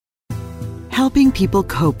helping people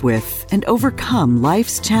cope with and overcome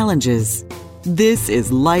life's challenges. This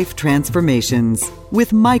is Life Transformations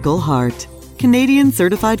with Michael Hart, Canadian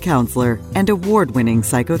certified counselor and award-winning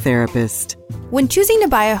psychotherapist. When choosing to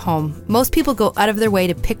buy a home, most people go out of their way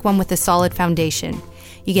to pick one with a solid foundation.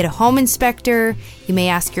 You get a home inspector, you may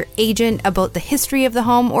ask your agent about the history of the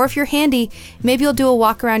home, or if you're handy, maybe you'll do a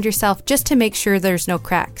walk around yourself just to make sure there's no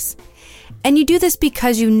cracks. And you do this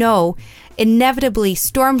because you know inevitably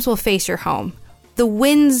storms will face your home. The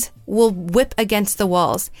winds will whip against the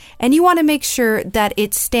walls, and you want to make sure that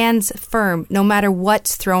it stands firm no matter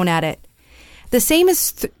what's thrown at it. The same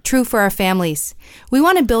is true for our families. We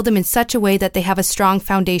want to build them in such a way that they have a strong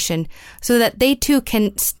foundation so that they too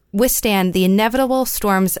can withstand the inevitable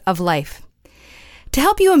storms of life. To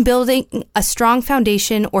help you in building a strong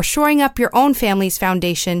foundation or shoring up your own family's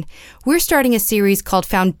foundation, we're starting a series called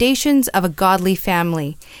Foundations of a Godly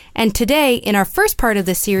Family. And today, in our first part of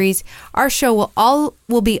the series, our show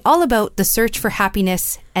will be all about the search for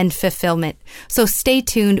happiness and fulfillment. So stay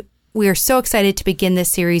tuned. We are so excited to begin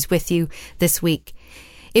this series with you this week.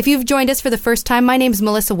 If you've joined us for the first time, my name is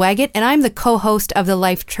Melissa Waggett, and I'm the co-host of the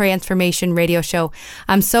Life Transformation Radio Show.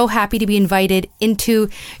 I'm so happy to be invited into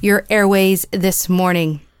your airways this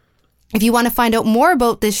morning. If you want to find out more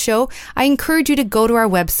about this show, I encourage you to go to our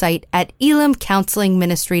website at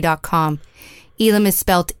elimcounselingministry.com. Elim is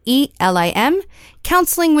spelled E-L-I-M,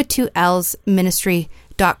 counseling with 2 L's,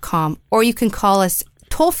 ministry.com. Or you can call us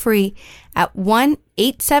toll-free at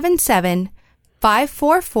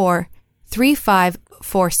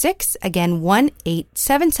 1-877-544-3546. Again,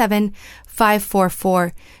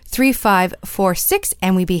 1-877-544-3546.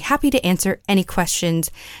 And we'd be happy to answer any questions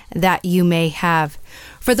that you may have.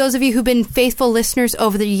 For those of you who've been faithful listeners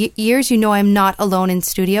over the years, you know I'm not alone in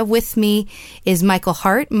studio. With me is Michael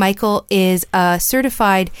Hart. Michael is a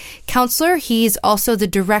certified counselor. He's also the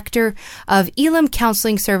director of Elim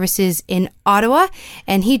Counseling Services in Ottawa,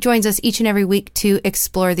 and he joins us each and every week to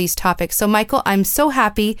explore these topics. So, Michael, I'm so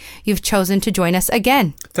happy you've chosen to join us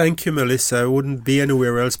again. Thank you, Melissa. I wouldn't be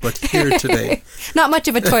anywhere else but here today. Not much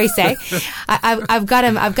of a choice, eh? I've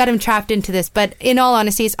got him trapped into this, but in all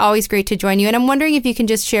honesty, it's always great to join you. And I'm wondering if you can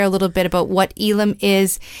just share a little bit about what Elim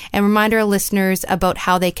is and remind our listeners about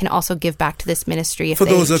how they can also give back to this ministry. For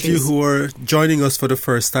those of you who are joining us for the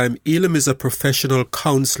first time, Elim is a professional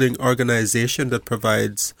counseling organization that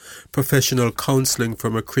provides professional counseling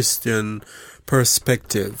from a Christian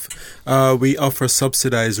perspective. We offer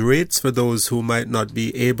subsidized rates for those who might not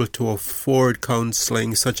be able to afford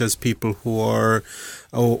counseling, such as people who are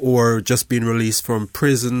just being released from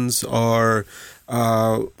prisons, or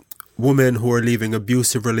women who are leaving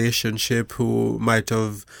abusive relationship, who might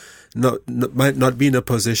not be in a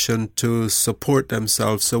position to support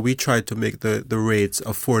themselves. So we try to make the rates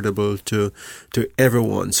affordable to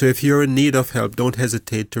everyone. So if you're in need of help, don't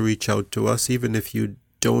hesitate to reach out to us. Even if you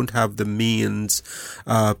don't have the means,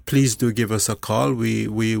 please do give us a call. We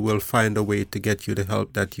will find a way to get you the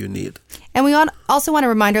help that you need. And we also want to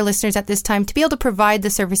remind our listeners at this time to be able to provide the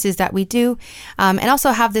services that we do, and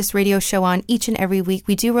also have this radio show on each and every week.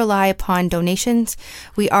 We do rely upon donations.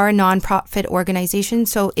 We are a nonprofit organization,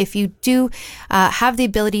 so if you do have the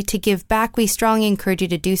ability to give back, we strongly encourage you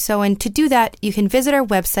to do so. And to do that, you can visit our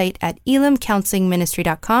website at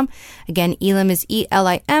elimcounselingministry.com. Again, Elim is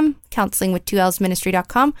E-L-I-M, counseling with 2 L's,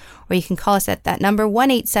 ministry.com, or you can call us at that number,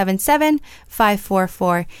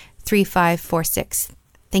 1-877-544-3546.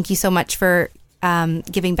 Thank you so much for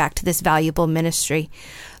giving back to this valuable ministry.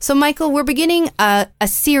 So, Michael, we're beginning a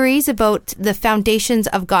series about the foundations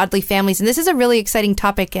of godly families. And this is a really exciting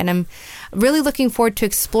topic, and I'm really looking forward to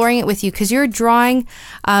exploring it with you, because you're drawing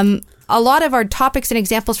a lot of our topics and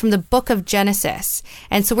examples from the book of Genesis.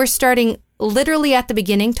 And so we're starting literally at the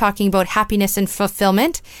beginning, talking about happiness and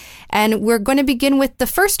fulfillment. And we're going to begin with the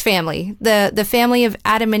first family, the family of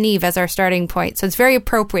Adam and Eve, as our starting point. So it's very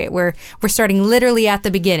appropriate. We're starting literally at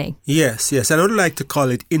the beginning. Yes. And I would like to call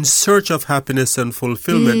it In Search of Happiness and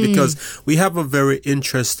Fulfillment, because we have a very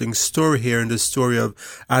interesting story here in the story of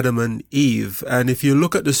Adam and Eve. And if you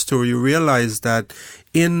look at the story, you realize that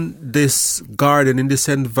in this garden, in this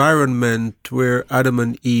environment where Adam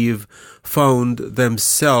and Eve found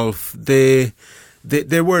themselves, they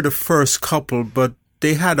were the first couple, but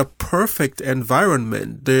they had a perfect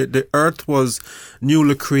environment. The earth was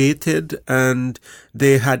newly created, and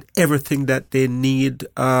they had everything that they need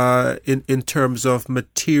in terms of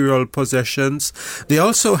material possessions. They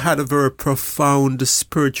also had a very profound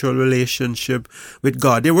spiritual relationship with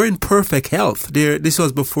God. They were in perfect health. This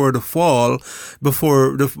was before the fall,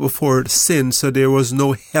 before sin, so there was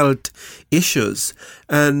no health issues.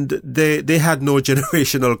 and they had no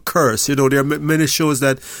generational curse. You know, there are many shows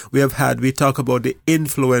that we have had. We talk about the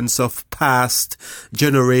influence of past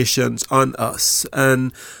generations on us,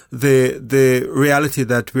 and the reality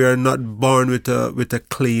that we are not born with a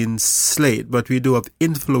clean slate, but we do have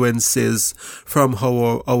influences from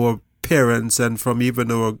our parents and from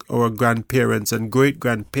even our grandparents and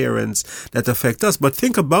great-grandparents that affect us. But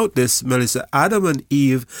think about this, Melissa. Adam and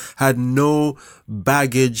Eve had no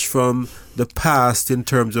baggage from the past in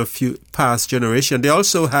terms of past generation. They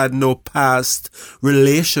also had no past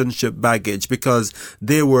relationship baggage because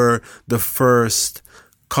they were the first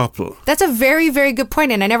couple. That's a very, very good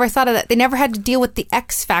point, and I never thought of that. They never had to deal with the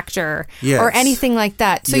X factor or anything like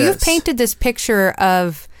that. So you've painted this picture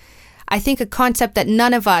of, I think, a concept that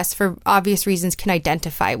none of us, for obvious reasons, can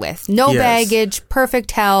identify with. No baggage,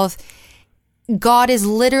 perfect health. God is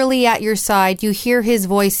literally at your side. You hear his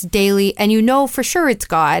voice daily, and you know for sure it's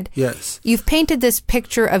God. Yes. You've painted this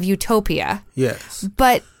picture of utopia. Yes.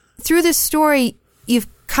 But through this story, you've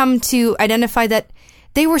come to identify that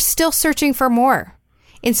they were still searching for more.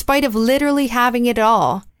 In spite of literally having it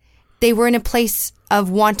all, they were in a place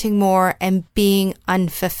of wanting more and being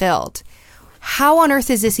unfulfilled. How on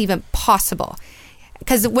earth is this even possible?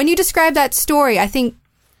 Because when you describe that story, I think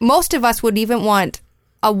most of us would even want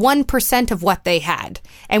a 1% of what they had.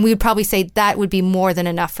 And we would probably say that would be more than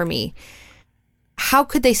enough for me. How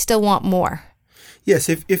could they still want more? Yes,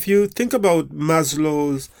 if you think about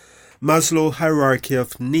Maslow hierarchy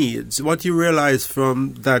of needs, what you realize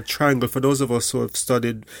from that triangle, for those of us who have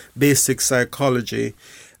studied basic psychology,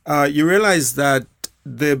 you realize that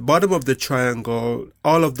the bottom of the triangle,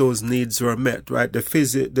 all of those needs were met, right?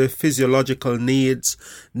 The physiological needs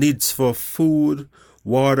for food,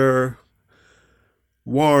 water,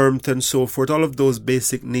 warmth, and so forth, all of those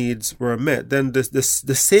basic needs were met. Then the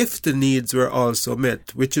safety needs were also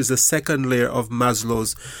met, which is the second layer of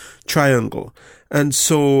Maslow's triangle. And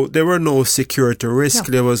so there were no security risk.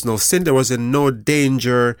 No. There was no sin. There was no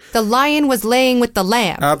danger. The lion was laying with the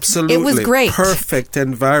lamb. Absolutely. It was great. Perfect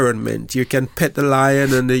environment. You can pet the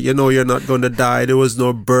lion and you know you're not going to die. There was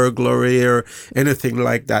no burglary or anything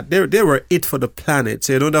like that. They were it for the planet.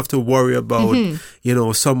 So you don't have to worry about,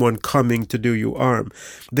 someone coming to do you harm.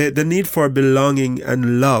 The need for belonging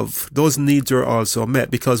and love, those needs were also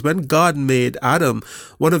met, because when God made Adam,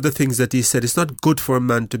 one of the things that he said, it's not good for a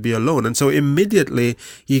man to be alone. And so immediately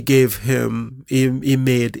he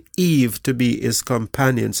made Eve to be his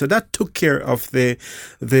companion. So that took care of the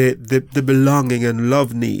belonging and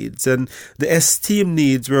love needs. And the esteem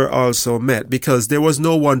needs were also met, because there was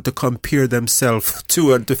no one to compare themselves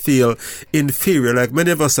to and to feel inferior. Like many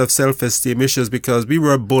of us have self-esteem issues because we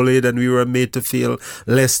were bullied and we were made to feel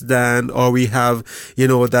less than, or we have,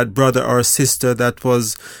 that brother or sister that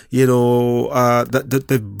was,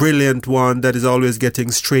 the brilliant one that is always getting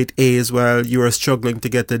straight A's while you are struggling to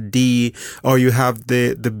get a D, or you have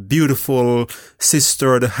the beautiful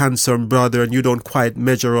sister or the handsome brother and you don't quite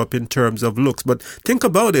measure up in terms of looks. But think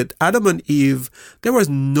about it. Adam and Eve, there was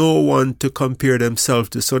no one to compare themselves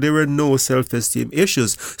to, so there were no self-esteem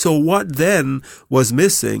issues. So what then was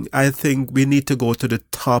missing? I think we need to go to the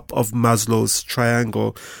top of Maslow's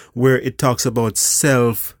triangle, where it talks about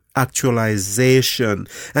self-actualization.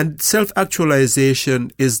 And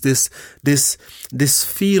self-actualization is this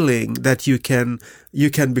feeling that you can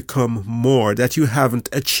become more, that you haven't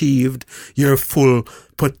achieved your full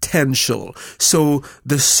potential. So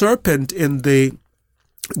the serpent in the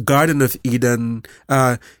Garden of Eden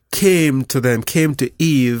came to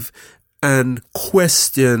Eve and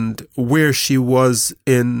questioned where she was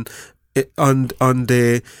on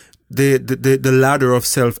the ladder of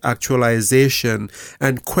self-actualization,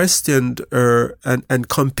 and questioned her and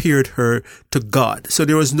compared her to God. So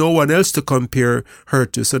there was no one else to compare her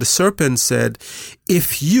to. So the serpent said,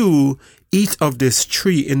 if you eat of this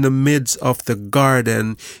tree in the midst of the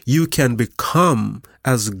garden, you can become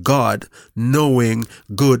as God, knowing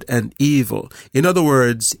good and evil. In other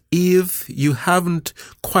words, Eve, you haven't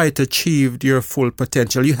quite achieved your full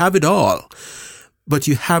potential. You have it all, but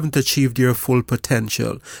you haven't achieved your full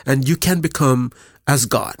potential, and you can become as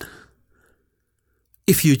God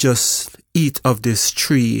if you just eat of this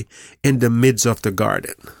tree in the midst of the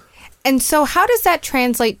garden. And so how does that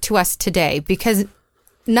translate to us today? Because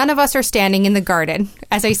none of us are standing in the garden.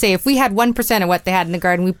 As I say, if we had 1% of what they had in the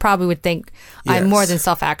garden, we probably would think, I'm more than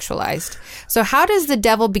self-actualized. So how does the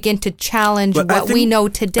devil begin to challenge we know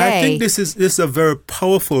today? I think this is a very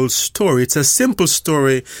powerful story. It's a simple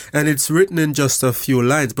story, and it's written in just a few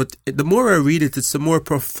lines. But the more I read it, it's the more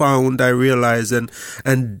profound I realize and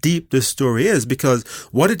deep the story is, because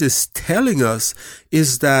what it is telling us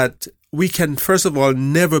is that we can, first of all,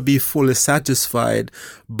 never be fully satisfied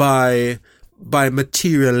by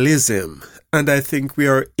materialism. And I think we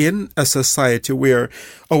are in a society where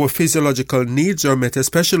our physiological needs are met,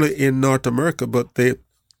 especially in North America, but the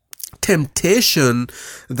temptation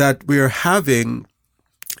that we are having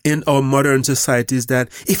in our modern society is that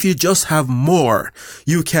if you just have more,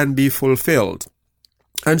 you can be fulfilled.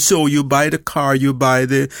 And so you buy the car, you buy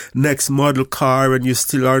the next model car, and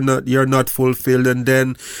you're not fulfilled. And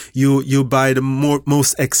then you buy the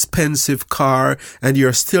most expensive car, and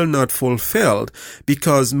you're still not fulfilled,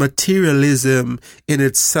 because materialism in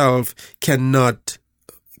itself cannot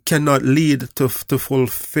lead to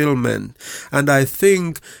fulfillment. And I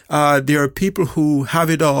think there are people who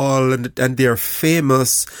have it all and they're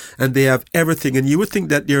famous and they have everything, and you would think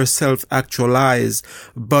that they're self-actualized,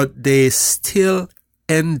 but they still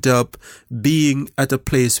end up being at a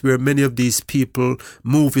place where many of these people,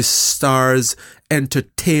 movie stars,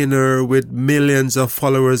 entertainer with millions of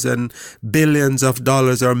followers and billions of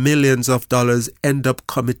dollars or millions of dollars, end up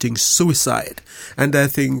committing suicide. And I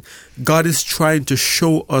think God is trying to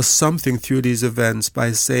show us something through these events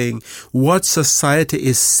by saying what society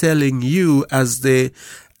is selling you as the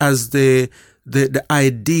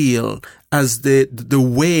ideal, as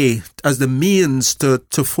the way, as the means to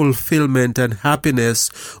fulfillment and happiness,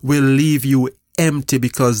 will leave you empty,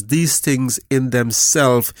 because these things in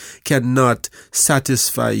themselves cannot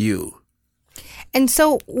satisfy you. And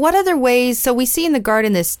so what other ways, so we see in the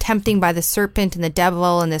garden this tempting by the serpent and the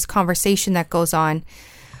devil and this conversation that goes on.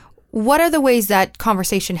 What are the ways that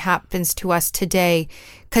conversation happens to us today?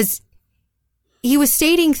 Because he was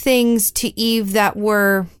stating things to Eve that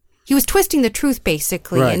he was twisting the truth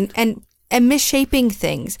basically, right, and missshaping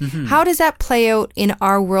things. Mm-hmm. How does that play out in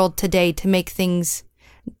our world today to make things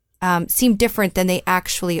seem different than they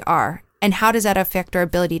actually are? And how does that affect our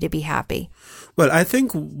ability to be happy? Well, I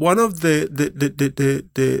think one of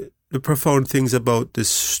the profound things about this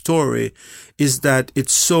story is that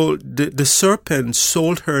the serpent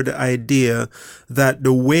sold her the idea that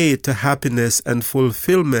the way to happiness and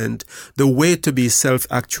fulfillment, the way to be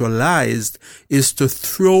self-actualized, is to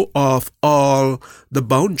throw off all the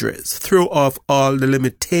boundaries, throw off all the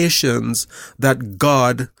limitations that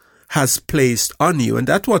God has placed on you. And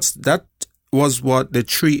that was what the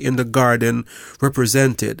tree in the garden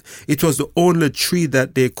represented. It was the only tree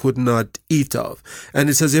that they could not eat of. And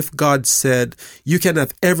it's as if God said, you can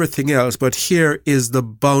have everything else, but here is the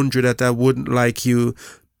boundary that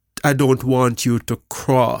I don't want you to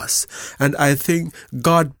cross. And I think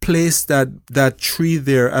God placed that tree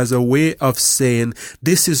there as a way of saying,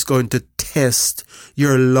 this is going to test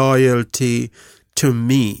your loyalty to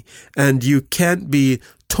me. And you can't be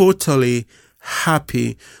totally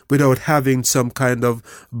happy without having some kind of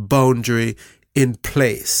boundary in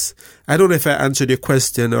place. I don't know if I answered your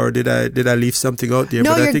question or did I leave something out there,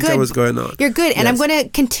 no, but I think good. that was going on. You're good. And yes. I'm going to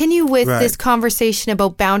continue with this conversation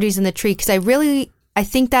about boundaries in the tree, because I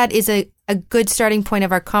think that is a good starting point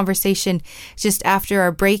of our conversation just after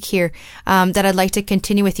our break here, that I'd like to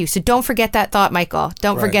continue with you. So don't forget that thought, Michael.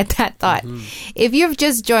 Don't forget that thought. Mm-hmm. If you've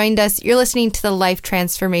just joined us, you're listening to the Life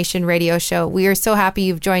Transformation Radio Show. We are so happy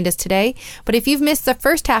you've joined us today. But if you've missed the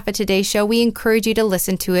first half of today's show, we encourage you to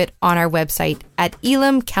listen to it on our website at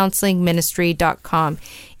elimcounselingministry.com.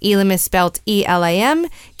 Elim is spelled E-L-I-M,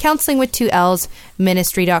 counseling with 2 L's,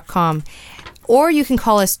 ministry.com. Or you can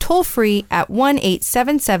call us toll free at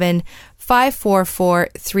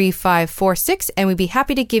 1-877-544-3546, and we'd be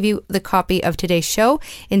happy to give you the copy of today's show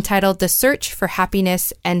entitled The Search for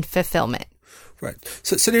Happiness and Fulfillment. Right.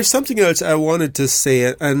 So there's something else I wanted to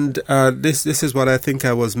say, and this is what I think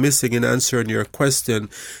I was missing in answering your question,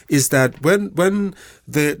 is that when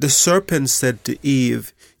the serpent said to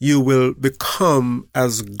Eve, you will become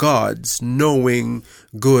as gods, knowing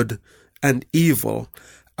good and evil,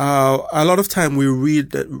 a lot of time we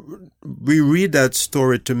read that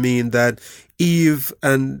story to mean that Eve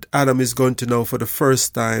and Adam is going to now for the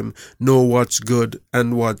first time know what's good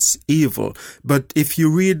and what's evil. But if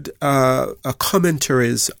you read biblical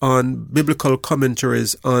commentaries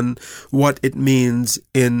on what it means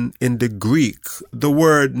in the Greek, the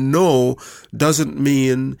word know doesn't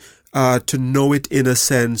mean to know it in a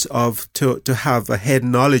sense of to have a head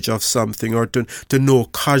knowledge of something or to know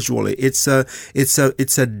casually. It's a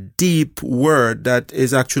deep word that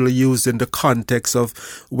is actually used in the context of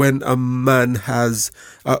when a man has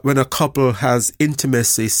when a couple has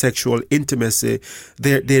intimacy, sexual intimacy,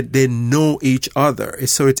 they know each other.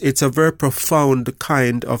 So it's a very profound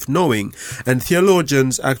kind of knowing, and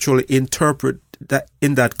theologians actually interpret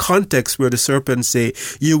in that context where the serpent say,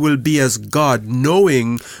 you will be as God,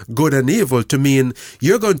 knowing good and evil, to mean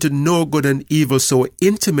you're going to know good and evil so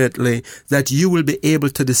intimately that you will be able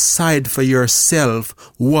to decide for yourself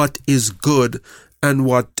what is good and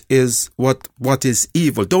what is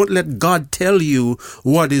evil. Don't let God tell you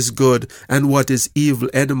what is good and what is evil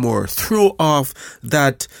anymore. Throw off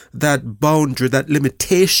that boundary, that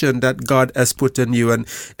limitation that God has put in you, and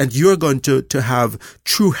you're going to have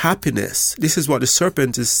true happiness. This is what the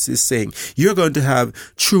serpent is saying. You're going to have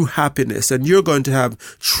true happiness, and you're going to have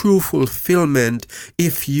true fulfillment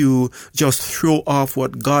if you just throw off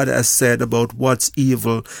what God has said about what's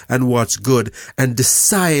evil and what's good, and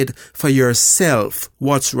decide for yourself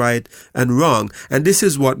what's right and wrong. And this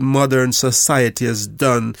is what modern society has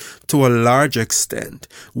done to a large extent.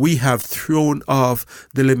 We have thrown off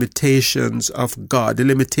the limitations of God, the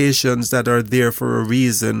limitations that are there for a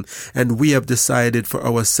reason, and we have decided for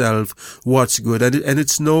ourselves what's good. And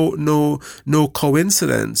it's no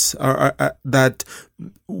coincidence that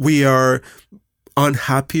we are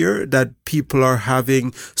unhappier, that people are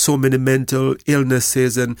having so many mental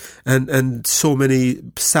illnesses and so many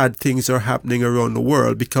sad things are happening around the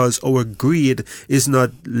world, because our greed is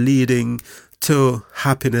not leading to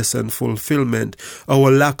happiness and fulfillment.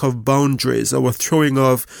 Our lack of boundaries, our throwing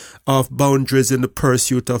of boundaries in the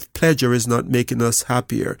pursuit of pleasure is not making us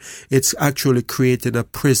happier. It's actually creating a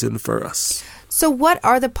prison for us. So what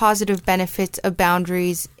are the positive benefits of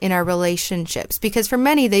boundaries in our relationships? Because for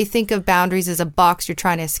many, they think of boundaries as a box you're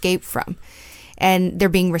trying to escape from. And they're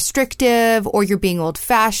being restrictive, or you're being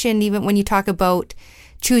old-fashioned. Even when you talk about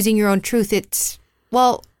choosing your own truth, it's,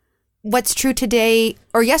 well, what's true today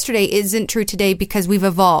or yesterday isn't true today because we've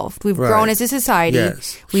evolved. We've grown as a society.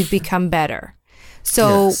 Yes. We've become better.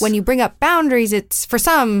 So when you bring up boundaries, it's, for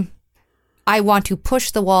some, I want to push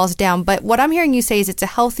the walls down. But what I'm hearing you say is it's a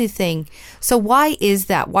healthy thing. So why is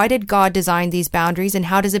that? Why did God design these boundaries, and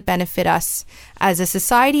how does it benefit us as a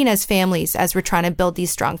society and as families as we're trying to build these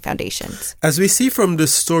strong foundations? As we see from the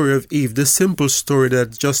story of Eve, the simple story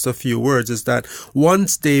that's just a few words is that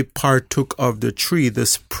once they partook of the tree,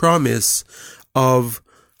 this promise of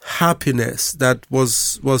happiness that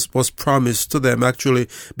was promised to them actually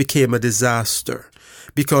became a disaster.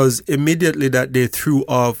 Because immediately that they threw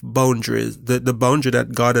off boundaries, the boundary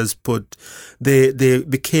that God has put, they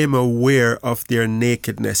became aware of their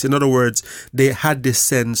nakedness. In other words, they had this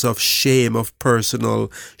sense of shame, of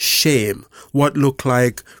personal shame. What looked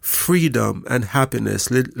like freedom and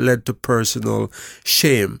happiness led to personal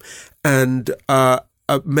shame. And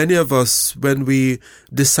many of us, when we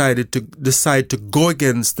decide to go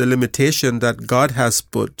against the limitation that God has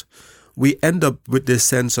put, we end up with this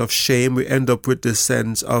sense of shame. We end up with this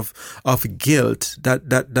sense of guilt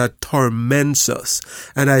that torments us.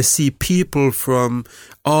 And I see people from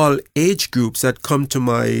all age groups that come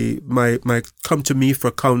to come to me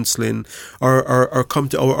for counseling or come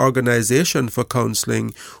to our organization for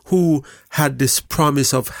counseling, who had this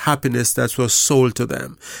promise of happiness that was sold to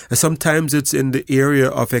them. And sometimes it's in the area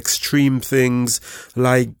of extreme things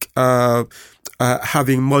like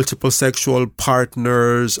having multiple sexual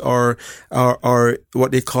partners, or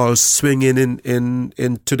what they call swinging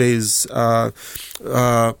in today's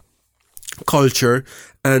culture.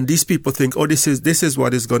 And these people think, oh, this is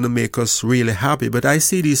what is going to make us really happy. But I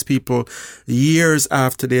see these people years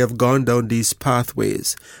after they have gone down these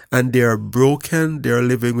pathways, and they are broken. They are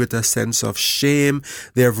living with a sense of shame.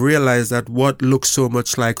 They have realized that what looks so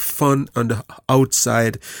much like fun on the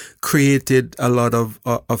outside created a lot of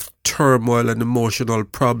turmoil and emotional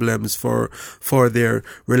problems for their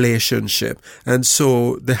relationship. And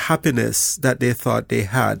so the happiness that they thought they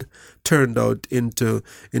had turned out into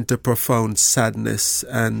profound sadness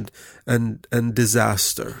and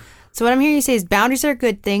disaster. So what I'm hearing you say is boundaries are a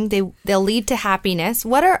good thing. They'll lead to happiness.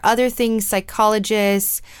 What are other things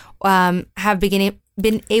psychologists have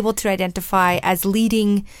been able to identify as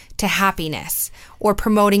leading to happiness or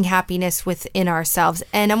promoting happiness within ourselves?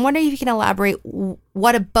 And I'm wondering if you can elaborate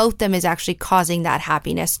what about them is actually causing that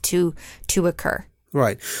happiness to occur.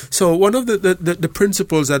 Right. So one of the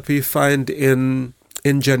principles that we find in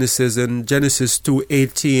Genesis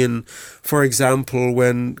 2:18, for example,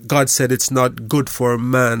 when God said it's not good for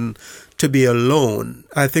man to be alone,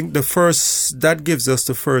 I think that gives us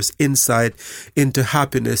the first insight into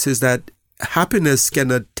happiness, is that happiness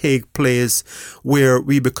cannot take place where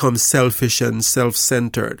we become selfish and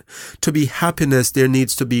self-centered. To be happiness, there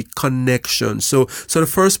needs to be connection. So the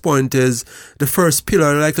first point is the first pillar.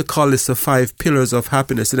 I like to call this the 5 pillars of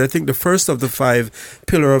happiness. And I think the first of the 5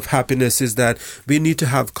 pillar of happiness is that we need to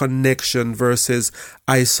have connection versus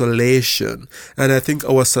isolation. And I think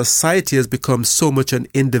our society has become so much an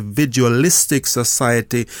individualistic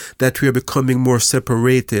society that we are becoming more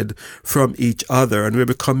separated from each other, and we're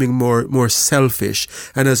becoming more selfish.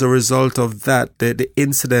 And as a result of that, the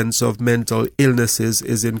incidence of mental illnesses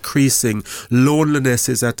is increasing. Loneliness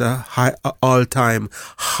is at a all-time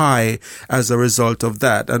high as a result of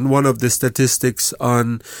that. And one of the statistics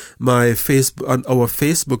on our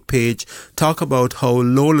Facebook page talk about how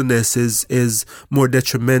loneliness is more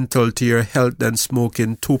detrimental to your health than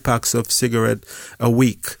smoking 2 packs of cigarette a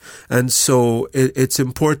week. And so it's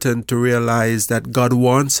important to realize that God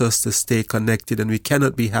wants us to stay connected, and we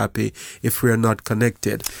cannot be happy if we are not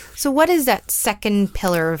connected. So what is that second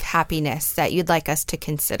pillar of happiness that you'd like us to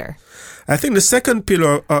consider? I think the second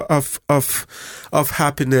pillar of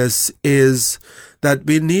happiness is that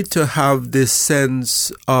we need to have this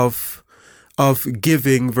sense of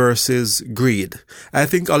giving versus greed. I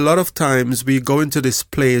think a lot of times we go into this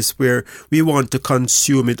place where we want to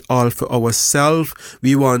consume it all for ourselves.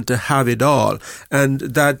 We want to have it all. And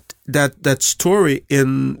that story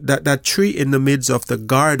in that tree in the midst of the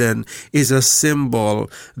garden is a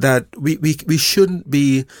symbol that we shouldn't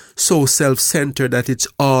be so self-centered that it's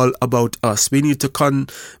all about us. We need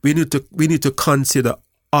to consider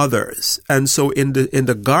others. And so in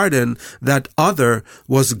the garden, that other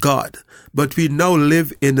was God. But we now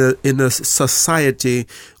live in a society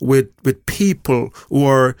with people who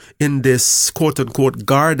are in this quote unquote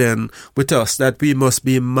garden with us that we must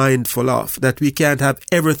be mindful of, that we can't have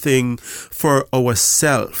everything for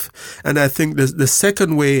ourselves. And I think the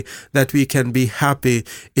second way that we can be happy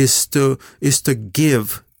is to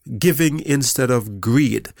giving instead of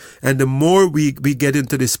greed. And the more we get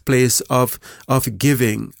into this place of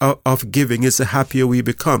giving, is the happier we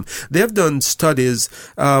become. They have done studies.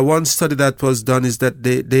 One study that was done is that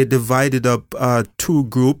they divided up 2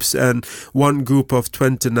 groups, and one group of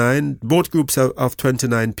 29, both groups of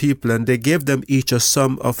 29 people, and they gave them each a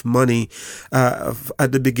sum of money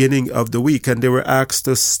at the beginning of the week. And they were asked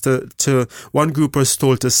to one group was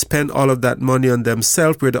told to spend all of that money on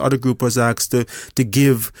themselves, where the other group was asked to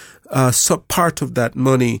give some part of that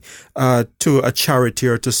money to a charity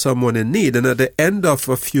or to someone in need. And at the end of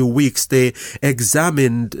a few weeks, they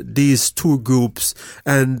examined these 2 groups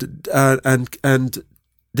and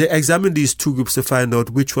they examined these 2 groups to find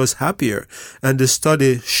out which was happier. And the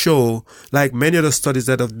study show, like many other studies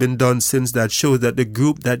that have been done since that, show that the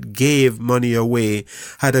group that gave money away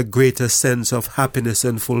had a greater sense of happiness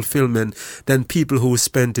and fulfillment than people who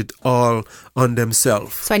spent it all on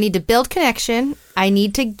themselves. So I need to build connection. I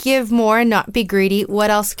need to give more and not be greedy. What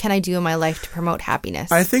else can I do in my life to promote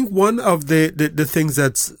happiness? I think one of the things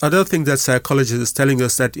other thing that psychology is telling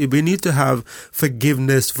us, that we need to have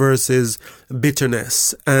forgiveness versus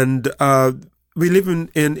bitterness. And we live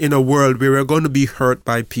in a world where we're going to be hurt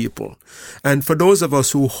by people. And for those of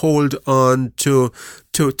us who hold on to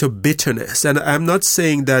bitterness, and I'm not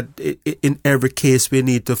saying that in every case we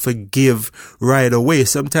need to forgive right away.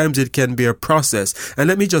 Sometimes it can be a process. And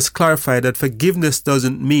let me just clarify that forgiveness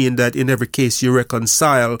doesn't mean that in every case you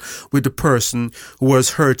reconcile with the person who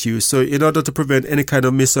has hurt you. So in order to prevent any kind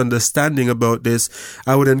of misunderstanding about this,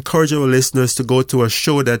 I would encourage our listeners to go to a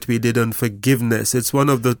show that we did on forgiveness. It's one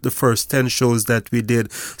of the first 10 shows that we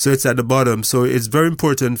did. So it's at the bottom. So it's very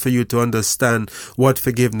important for you to understand what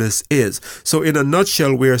forgiveness is. So in a nutshell,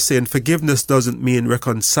 we are saying forgiveness doesn't mean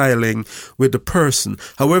reconciling with the person.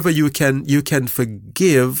 However, you can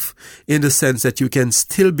forgive in the sense that you can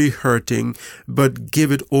still be hurting, but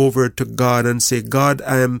give it over to God and say, God,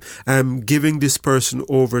 I'm giving this person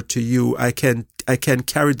over to you. I can't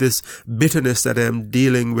carry this bitterness that I'm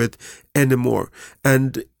dealing with anymore.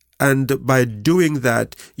 And by doing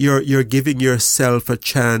that, you're giving yourself a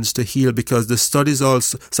chance to heal, because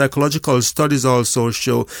psychological studies also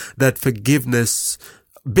show that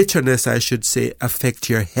bitterness, I should say,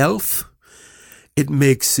 affect your health. It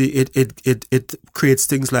makes it creates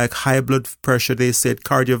things like high blood pressure, they said,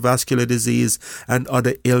 cardiovascular disease, and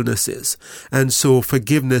other illnesses. And so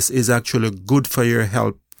forgiveness is actually good for your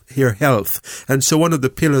health. And so one of the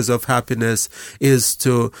pillars of happiness is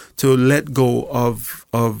to let go of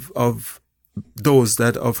those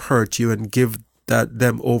that have hurt you and give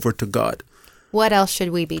them over to God. What else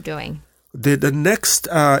should we be doing? The next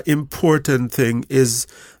important thing is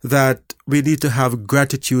that we need to have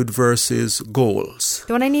gratitude versus goals.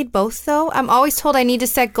 Don't I need both, though? I'm always told I need to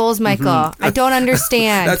set goals, Michael. I don't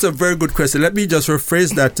understand. That's a very good question. Let me just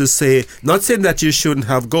rephrase that to say, not saying that you shouldn't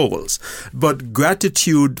have goals, but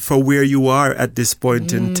gratitude for where you are at this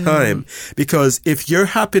point in time. Because if your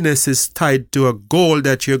happiness is tied to a goal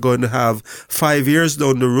that you're going to have 5 years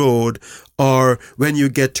down the road, or when you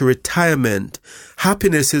get to retirement,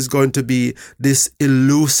 happiness is going to be this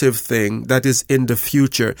elusive thing that is in the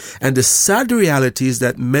future. And the sad reality is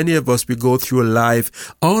that many of us, we go through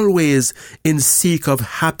life always in seek of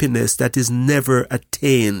happiness that is never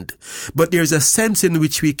attained. But there's a sense in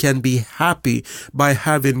which we can be happy by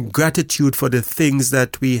having gratitude for the things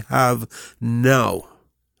that we have now.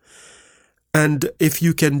 And if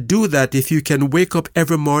you can do that, if you can wake up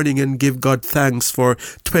every morning and give God thanks for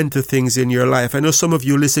 20 things in your life. I know some of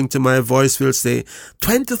you listening to my voice will say,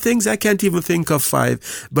 20 things? I can't even think of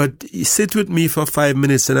 5. But sit with me for 5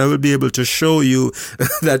 minutes and I will be able to show you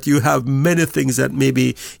that you have many things that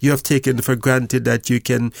maybe you have taken for granted that you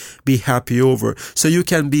can be happy over. So you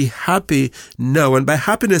can be happy now. And by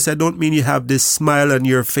happiness, I don't mean you have this smile on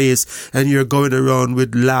your face and you're going around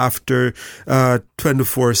with laughter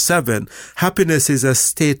 24/7. Happiness is a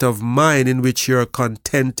state of mind in which you're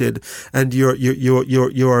contented and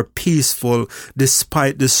you're peaceful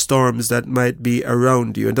despite the storms that might be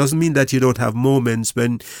around you. It doesn't mean that you don't have moments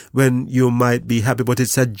when you might be happy, but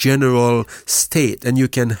it's a general state, and you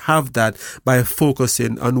can have that by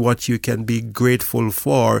focusing on what you can be grateful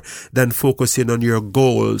for than focusing on your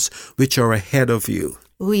goals, which are ahead of you.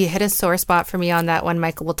 Ooh, you hit a sore spot for me on that one,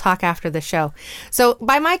 Michael. We'll talk after the show. So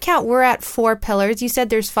by my count, we're at 4 pillars. You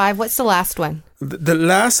said there's 5. What's the last one? The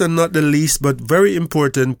last and not the least, but very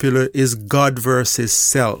important pillar is God versus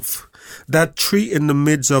self. That tree in the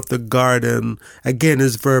midst of the garden, again,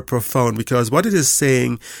 is very profound, because what it is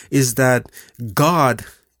saying is that God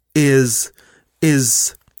is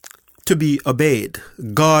to be obeyed.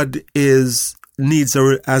 God needs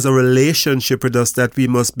as a relationship with us that we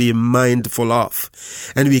must be mindful of.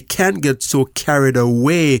 And we can't get so carried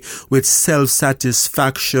away with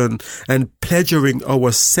self-satisfaction and pleasuring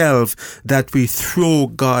ourselves that we throw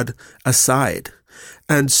God aside.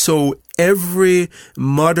 And so every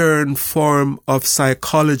modern form of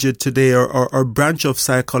psychology today or branch of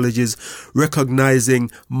psychology is recognizing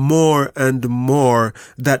more and more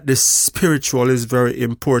that the spiritual is very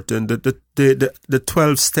important. The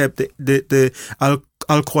 12-step, the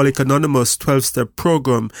Alcoholics Anonymous 12-step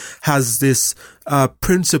program has this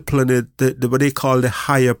principle in it, what they call the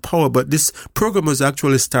higher power. But this program was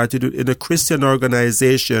actually started in a Christian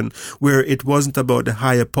organization where it wasn't about the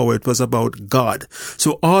higher power, it was about God.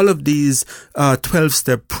 So all of these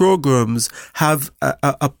 12-step programs have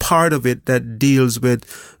a part of it that deals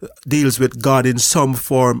with God in some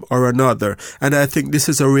form or another. And I think this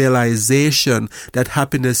is a realization that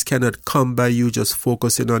happiness cannot come by you just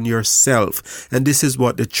focusing on yourself. And this is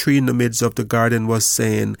what the tree in the midst of the garden was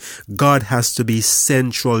saying. God has to be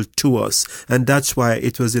central to us. And that's why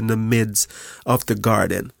it was in the midst of the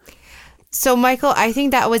garden. So, Michael, I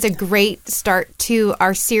think that was a great start to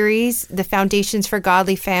our series, The Foundations for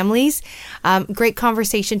Godly Families. Great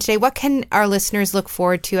conversation today. What can our listeners look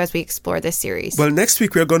forward to as we explore this series? Well, next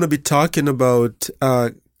week we're going to be talking about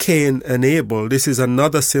Cain and Abel. This is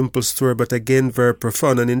another simple story, but again, very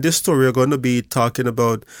profound. And in this story, we're going to be talking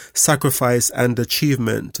about sacrifice and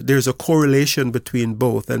achievement. There's a correlation between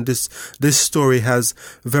both. And this story has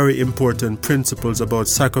very important principles about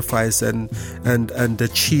sacrifice and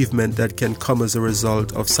achievement that can come as a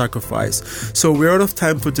result of sacrifice. So we're out of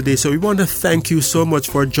time for today. So we want to thank you so much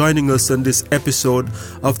for joining us on this episode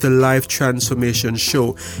of the Life Transformation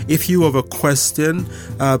Show. If you have a question,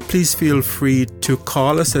 please feel free to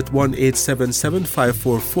call us at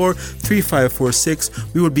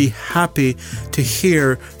 1-877-544-3546. We would be happy to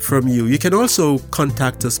hear from you. You can also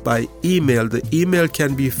contact us by email. The email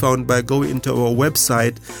can be found by going into our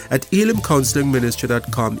website at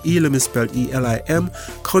elimcounselingministry.com. Elim is spelled E-L-I-M,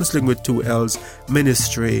 counseling with 2 L's,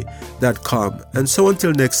 ministry.com. And so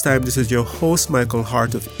until next time, this is your host, Michael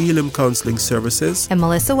Hart of Elim Counseling Services. And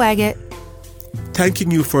Melissa Waggett.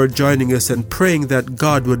 Thanking you for joining us and praying that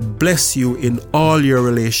God would bless you in all your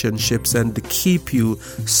relationships and keep you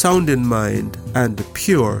sound in mind and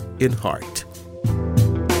pure in heart.